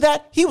 did you see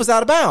that? He was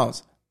out of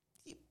bounds."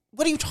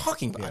 What are you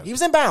talking about? Yeah. He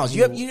was in bounds.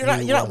 You're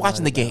not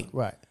watching the game,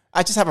 Right.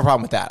 I just have a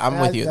problem with that. I'm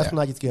with you That's there.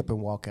 when I just get up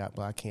and walk out,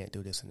 but I can't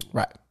do this anymore.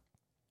 Right.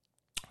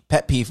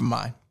 Pet peeve of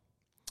mine.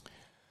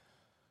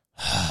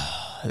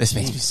 This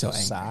makes me so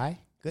angry. Sigh.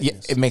 Yeah,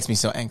 Goodness. it makes me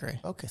so angry.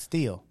 Okay,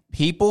 still.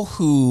 People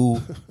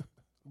who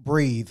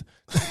Breathe.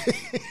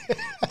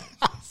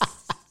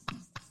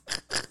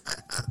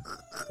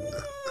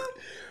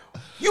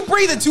 you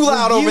breathing too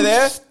loud Will over you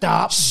there.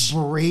 Stop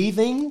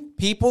breathing.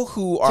 People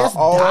who are Just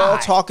all die.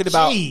 talking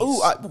about, Jeez.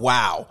 ooh,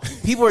 wow.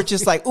 People are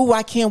just like, ooh,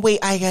 I can't wait.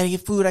 I gotta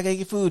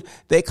get food.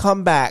 They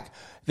come back,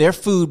 their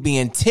food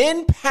being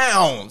 10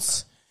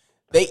 pounds.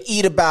 They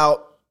eat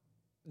about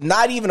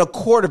not even a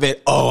quart of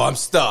it. Oh, I'm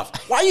stuffed.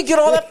 Why you get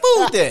all that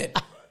food then?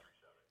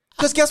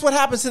 Because guess what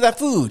happens to that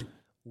food?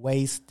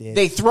 Wasted.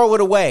 They throw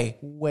it away.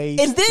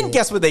 Wasted. And then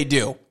guess what they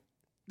do?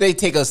 They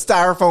take a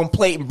styrofoam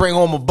plate and bring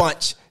home a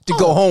bunch to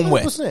go home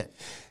 100%. with.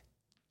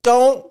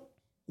 Don't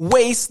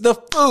waste the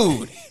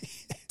food.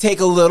 Take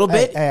a little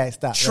bit. Hey,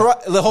 stop.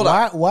 Hold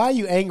on. Why are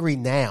you angry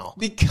now?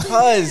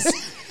 Because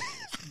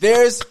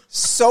there's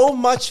so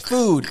much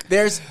food.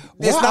 There's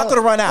not going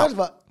to run out. First of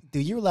all, do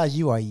you realize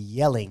you are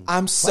yelling?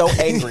 I'm so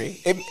angry.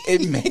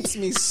 It makes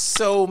me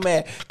so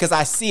mad because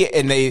I see it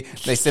and they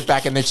sit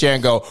back in the chair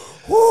and go,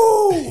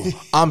 whoo,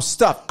 I'm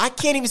stuffed. I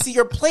can't even see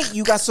your plate.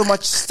 You got so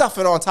much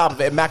stuffing on top of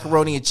it,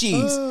 macaroni and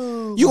cheese.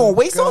 You going to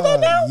waste all that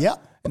now?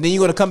 Yep. And then you're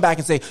going to come back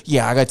and say,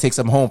 yeah, I got to take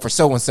some home for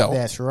so-and-so.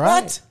 That's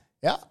right. What?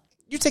 Yeah.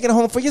 You're taking it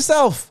home for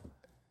yourself.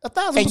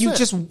 1,000%. And you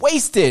just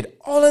wasted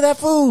all of that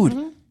food.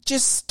 Mm-hmm.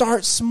 Just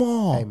start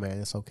small. Hey, man,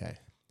 it's okay.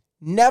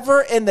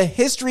 Never in the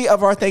history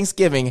of our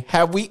Thanksgiving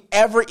have we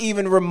ever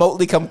even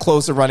remotely come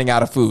close to running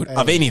out of food,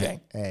 of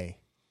anything. Hey.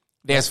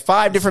 There's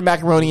 5 different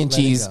macaroni and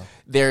cheese.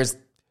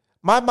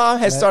 My mom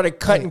has started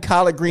cutting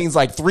collard greens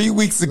like 3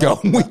 weeks ago.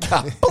 We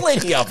got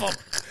plenty of them.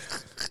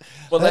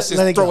 Well, let's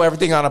just throw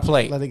everything on a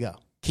plate. Let it go.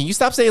 Can you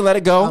stop saying let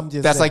it go?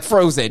 That's like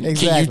Frozen.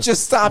 Exactly. Can you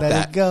just stop that?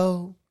 Let it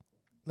go.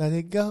 Let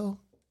it go.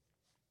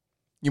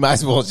 You might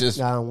as well just...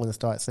 I don't want to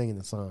start singing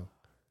the song.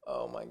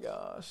 Oh, my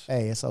gosh.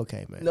 Hey, it's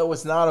okay, man. No,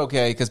 it's not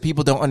okay because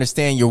people don't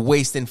understand you're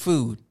wasting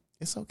food.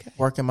 It's okay.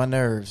 Working my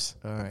nerves.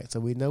 All right,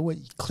 so we know what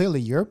clearly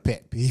your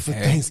pet peeve for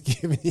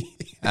Thanksgiving.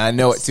 I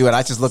know it, too, and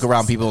I just look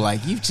around people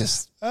like, you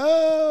just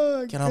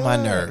get on my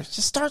nerves.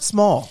 Just start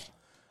small.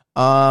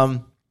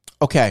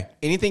 Okay,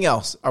 anything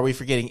else? Are we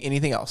forgetting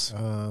anything else?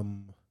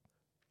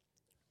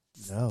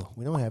 No,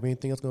 we don't have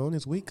anything else going on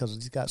this week because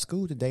he's got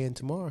school today and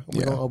tomorrow.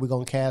 Are we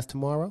going to cast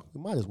tomorrow? We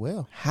might as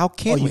well. How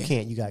can we? You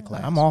can't. You got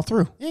class. I'm all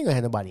through. You ain't going to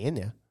have nobody in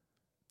there.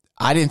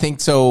 I didn't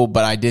think so,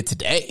 but I did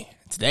today.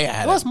 Today I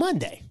had it's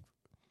Monday.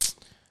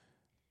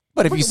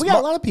 But if we got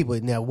a lot of people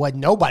in there.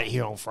 Wasn't nobody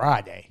here on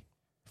Friday.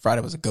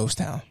 Friday was a ghost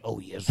town. Oh,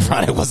 yes.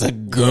 Friday was a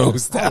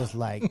ghost town. I was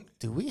like,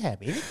 do we have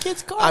any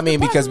kids cars? I mean,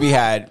 because we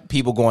had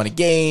people going to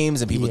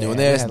games and people doing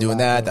this and doing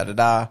that,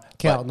 da-da-da.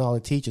 Counting all the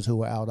teachers who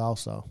were out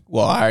also.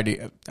 Well, I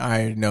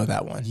already know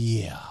that one.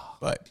 Yeah.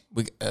 But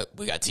we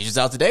got teachers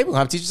out today. We're going to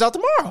have teachers out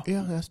tomorrow.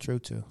 Yeah, that's true,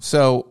 too.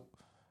 So,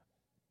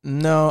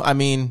 no, I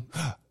mean,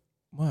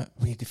 what?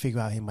 We need to figure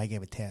out he might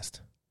give a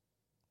test.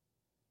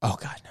 Oh,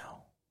 God, no.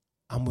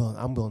 I'm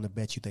willing to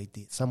bet you they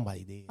did.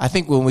 Somebody did. I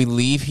think when we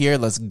leave here,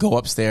 let's go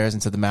upstairs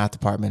into the math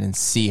department and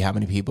see how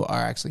many people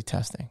are actually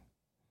testing.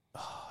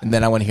 And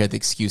then I want to hear the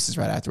excuses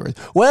right afterwards.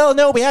 Well,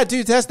 no, we had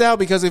to test now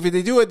because if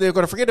they do it, they're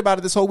going to forget about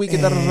it this whole week.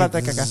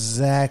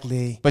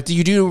 Exactly. But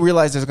you do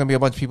realize there's going to be a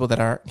bunch of people that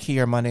aren't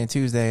here Monday and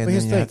Tuesday, and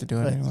then you have to do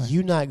it anyway.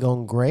 You're not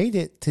going to grade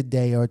it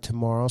today or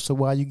tomorrow, so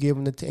why are you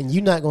giving it? And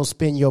you're not going to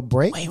spend your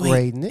break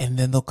grading it. And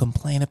then they'll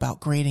complain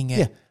about grading it.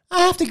 Yeah.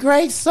 I have to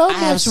grade so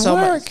much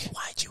work.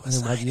 Why'd you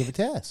assign it? Why'd you give a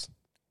test?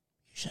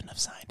 You shouldn't have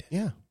signed it.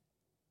 Yeah.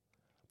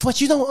 But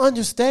you don't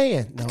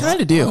understand. No, I kind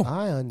of do.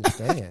 I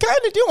understand. Kind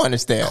of do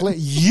understand.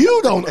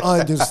 You don't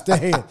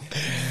understand.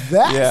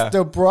 That's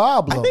the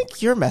problem. I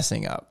think you're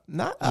messing up,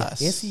 not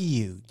us. It's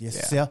you.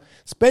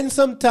 Spend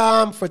some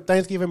time for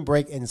Thanksgiving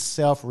break and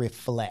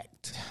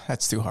self-reflect.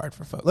 That's too hard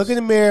for folks. Look in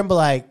the mirror and be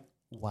like,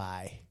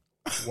 why?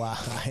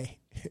 Why?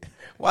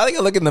 Why they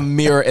gonna look in the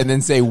mirror and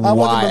then say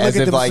why, as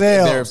if like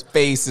their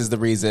face is the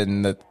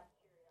reason that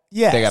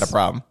they got a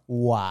problem?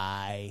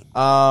 Why?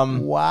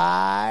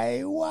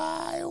 Why?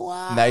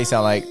 Now you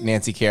sound like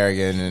Nancy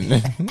Kerrigan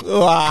and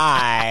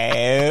why?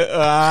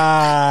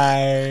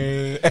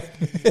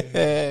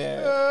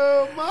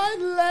 Oh my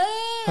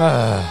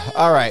leg!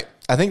 All right,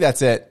 I think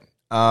that's it.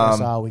 That's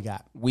all we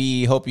got.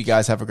 We hope you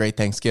guys have a great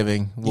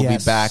Thanksgiving. We'll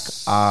be back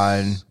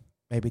on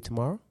maybe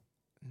tomorrow.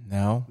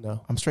 No.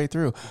 I'm straight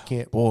through.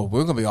 Can't. Boy,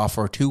 we're going to be off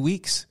for 2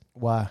 weeks.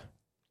 Why?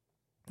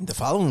 The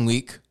following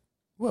week.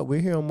 Well, we're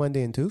here on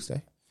Monday and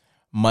Tuesday.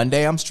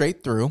 Monday, I'm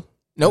straight through.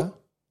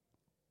 Nope.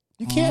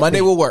 You can't.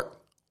 Monday will work.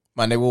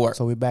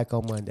 So we're back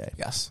on Monday.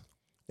 Yes.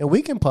 And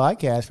we can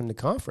podcast from the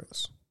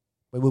conference.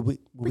 We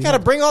got to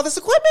bring all this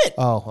equipment.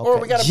 Oh, okay. Or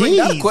we got to bring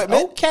that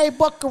equipment. Okay,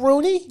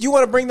 Buckaroonie. You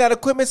want to bring that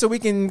equipment so we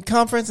can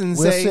conference and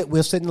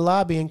We'll sit in the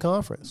lobby and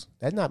conference.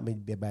 That'd not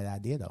be a bad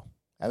idea, though.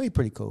 That'd be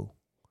pretty cool.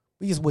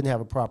 We just wouldn't have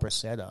a proper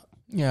setup.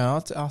 Yeah,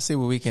 I'll see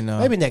what we can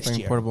maybe next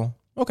year. Portable.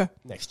 Okay.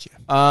 Next year.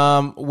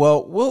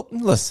 Well, we'll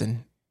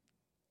listen.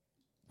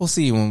 We'll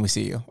see you when we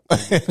see you.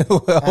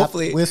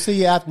 Hopefully. We'll see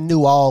you after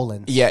New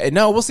Orleans. Yeah,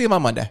 no, we'll see you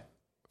on Monday.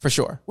 For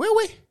sure. Will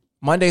we?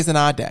 Monday's an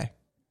odd day.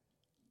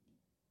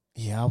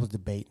 Yeah, I was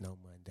debating on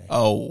Monday.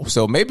 Oh,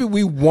 so maybe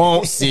we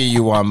won't see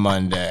you on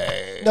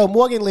Monday. No,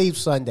 Morgan leaves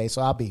Sunday,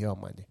 so I'll be here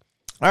on Monday.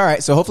 All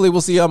right, so hopefully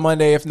we'll see you on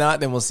Monday. If not,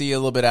 then we'll see you a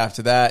little bit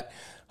after that.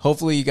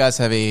 Hopefully you guys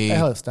have a... Hey,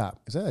 hold on, stop.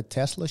 Is that a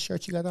Tesla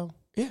shirt you got on?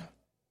 Yeah.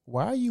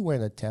 Why are you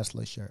wearing a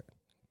Tesla shirt?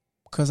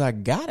 Because I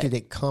got it. Did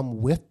it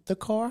come with the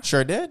car?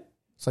 Sure did.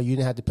 So you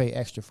didn't have to pay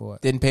extra for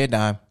it? Didn't pay a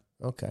dime.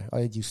 Okay. Or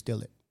did you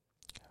steal it?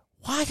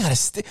 Why I got to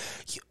steal...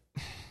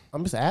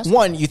 I'm just asking.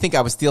 One, you think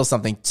I would steal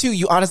something. Two,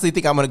 you honestly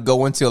think I'm going to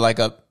go into like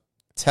a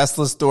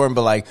Tesla store and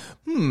be like,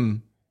 let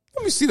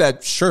me see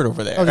that shirt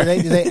over there. Oh,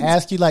 did they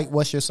ask you like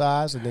what's your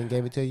size and then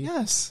gave it to you?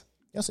 Yes.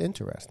 That's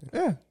interesting.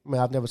 Yeah. I mean,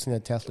 I've never seen a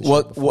Tesla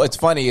shirt before. What's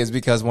funny is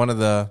because one of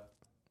the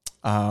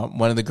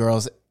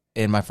girls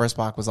in my first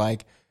block was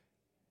like,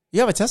 you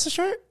have a Tesla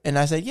shirt? And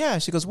I said, yeah.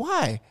 She goes,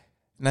 why?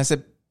 And I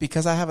said,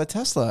 because I have a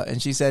Tesla.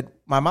 And she said,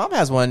 my mom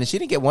has one and she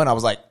didn't get one. I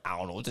was like, I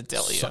don't know what to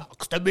tell you.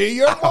 Sucks to be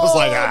your mom. I was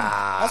like,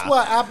 That's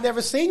why I've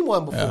never seen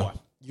one before. Yeah.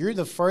 You're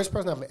the first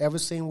person I've ever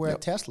seen wear a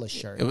Tesla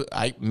shirt.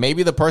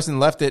 Maybe the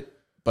person left it,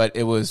 but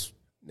it was...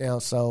 Now,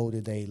 so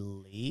did they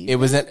leave? It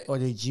was or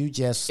did you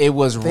just? It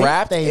was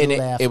wrapped in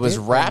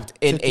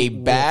a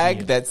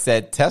bag that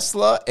said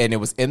Tesla, and it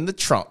was in the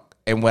trunk.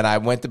 And when I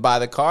went to buy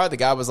the car, the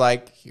guy was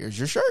like, "Here's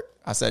your shirt."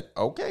 I said,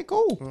 "Okay,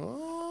 cool."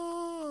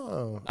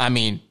 Oh. I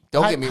mean,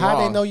 don't get me wrong. How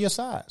they know your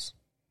size?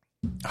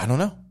 I don't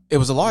know. It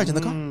was a large in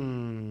the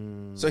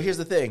car. So here's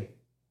the thing: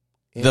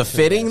 the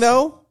fitting,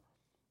 though.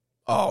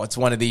 Oh, it's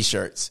one of these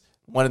shirts.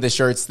 One of the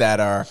shirts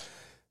that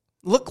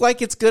look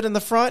like it's good in the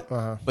front,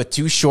 but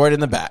too short in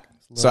the back.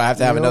 So I have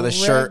to have another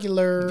shirt.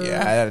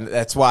 Yeah,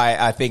 that's why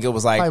I think it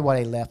was like... Probably why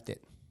they left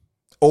it.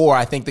 Or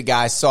I think the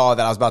guy saw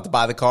that I was about to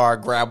buy the car,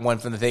 grabbed one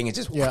from the thing, and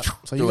just threw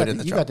it in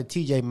the trunk. You got the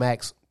TJ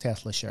Maxx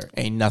Tesla shirt.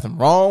 Ain't nothing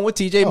wrong with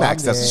TJ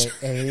Maxx Tesla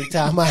shirt.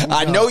 Anytime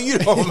I know you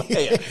don't.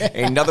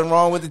 Ain't nothing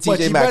wrong with the TJ Maxx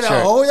shirt. But you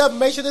better hold up and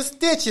make sure the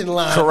stitching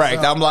line.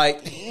 Correct. I'm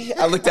like...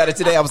 I looked at it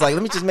today. I was like,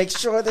 let me just make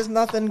sure there's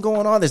nothing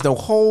going on. There's no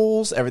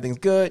holes. Everything's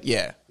good.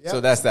 Yeah. Yep.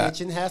 So that's that.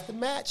 Stitching has to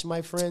match,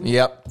 my friend.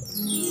 Yep. What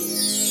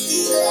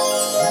is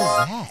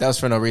that? That was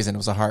for no reason. It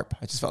was a harp.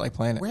 I just felt like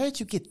playing it. Where did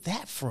you get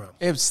that from?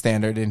 It was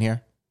standard in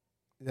here.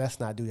 Let's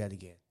not do that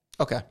again.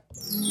 Okay.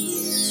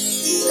 You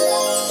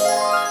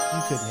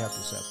couldn't help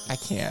yourself. I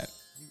can't.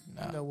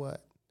 No. You know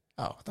what?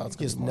 Oh, that was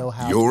just know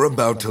how. You're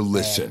about to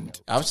listen.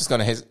 I was just going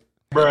to hit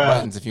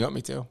buttons if you want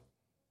me to.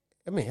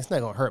 I mean, it's not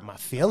going to hurt my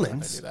feelings. I'm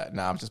gonna do that.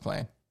 No, I'm just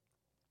playing.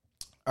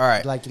 All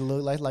right. Like you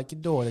look like your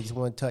daughter. They just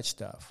want to touch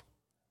stuff.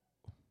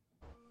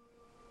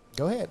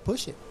 Go ahead.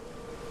 Push it.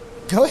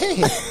 Go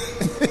ahead.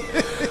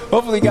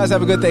 Hopefully you guys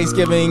have a good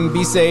Thanksgiving.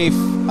 Be safe.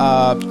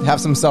 Have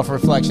some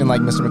self-reflection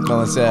like Mr.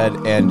 McMillan said.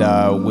 And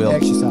we'll...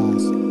 Exercise.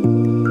 I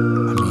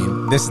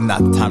mean, this is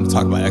not the time to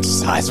talk about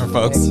exercise for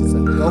folks. Exercise.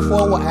 Go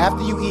for a walk.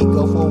 After you eat,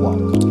 go for a walk.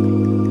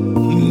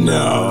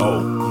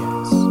 No.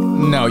 Yes.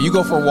 No, you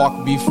go for a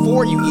walk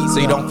before you eat so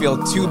you don't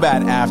feel too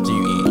bad after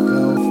you eat.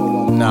 Go for a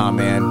walk. Nah,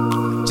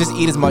 man. Just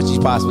eat as much as you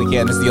possibly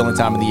can. This is the only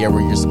time of the year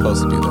where you're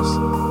supposed to do this.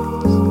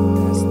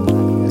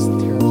 That's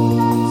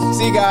terrible.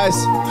 See you guys.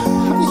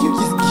 How did you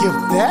just